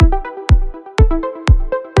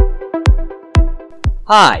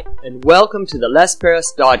Hi, and welcome to the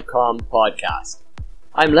LesParis.com podcast.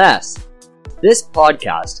 I'm Les. This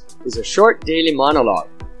podcast is a short daily monologue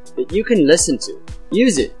that you can listen to.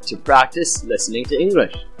 Use it to practice listening to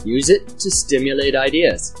English. Use it to stimulate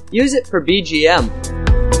ideas. Use it for BGM.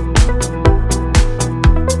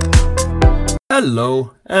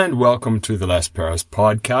 Hello, and welcome to the Les Paris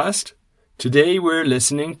podcast. Today we're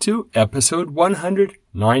listening to episode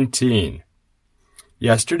 119.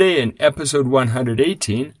 Yesterday in episode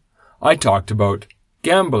 118, I talked about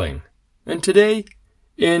gambling. And today,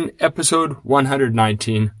 in episode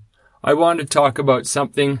 119, I want to talk about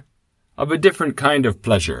something of a different kind of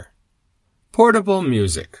pleasure. Portable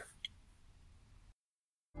music.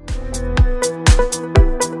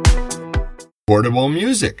 Portable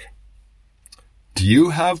music. Do you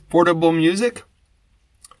have portable music?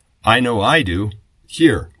 I know I do,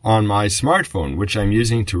 here on my smartphone, which I'm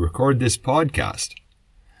using to record this podcast.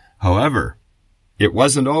 However, it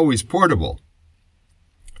wasn't always portable.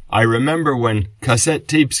 I remember when cassette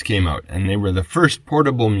tapes came out and they were the first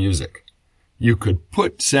portable music. You could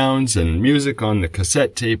put sounds and music on the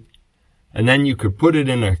cassette tape and then you could put it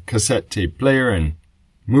in a cassette tape player and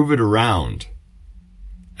move it around.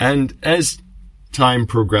 And as time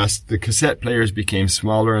progressed, the cassette players became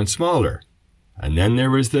smaller and smaller. And then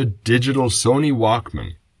there was the digital Sony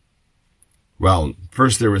Walkman. Well,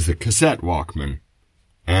 first there was the cassette Walkman.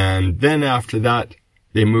 And then after that,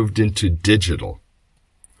 they moved into digital.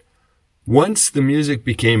 Once the music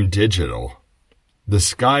became digital, the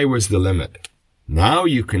sky was the limit. Now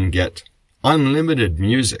you can get unlimited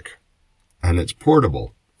music, and it's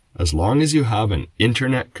portable, as long as you have an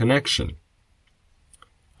internet connection.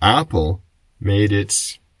 Apple made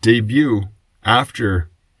its debut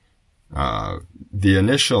after the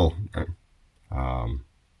initial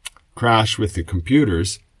crash with the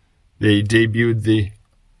computers. They debuted the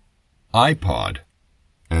ipod,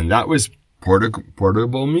 and that was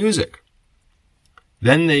portable music.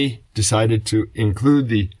 Then they decided to include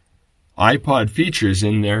the iPod features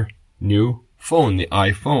in their new phone, the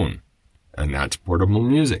iPhone, and that's portable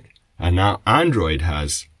music. And now Android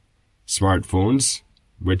has smartphones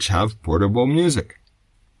which have portable music.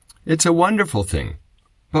 It's a wonderful thing.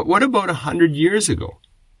 But what about 100 years ago?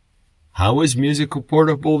 How was music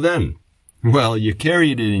portable then? Well, you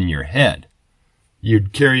carried it in your head.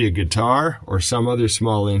 You'd carry a guitar or some other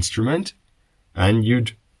small instrument, and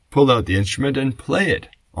you'd pull out the instrument and play it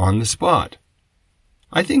on the spot.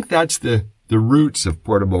 I think that's the roots of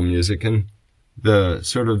portable music and the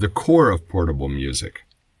sort of the core of portable music.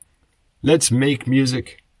 Let's make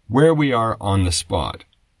music where we are on the spot.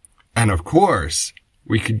 And of course,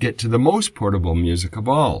 we could get to the most portable music of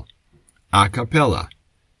all, a cappella,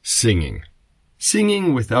 singing.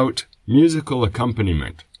 Singing without musical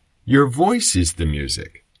accompaniment. Your voice is the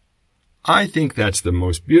music. I think that's the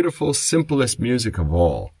most beautiful, simplest music of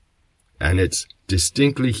all, and it's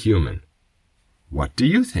distinctly human. What do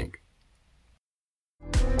you think?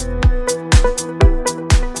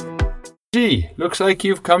 Gee, looks like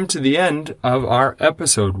you've come to the end of our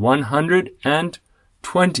episode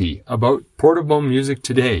 120 about portable music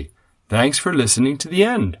today. Thanks for listening to the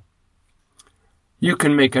end. You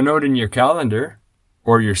can make a note in your calendar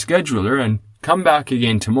or your scheduler and come back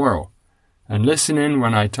again tomorrow and listen in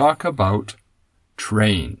when I talk about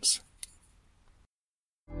trains.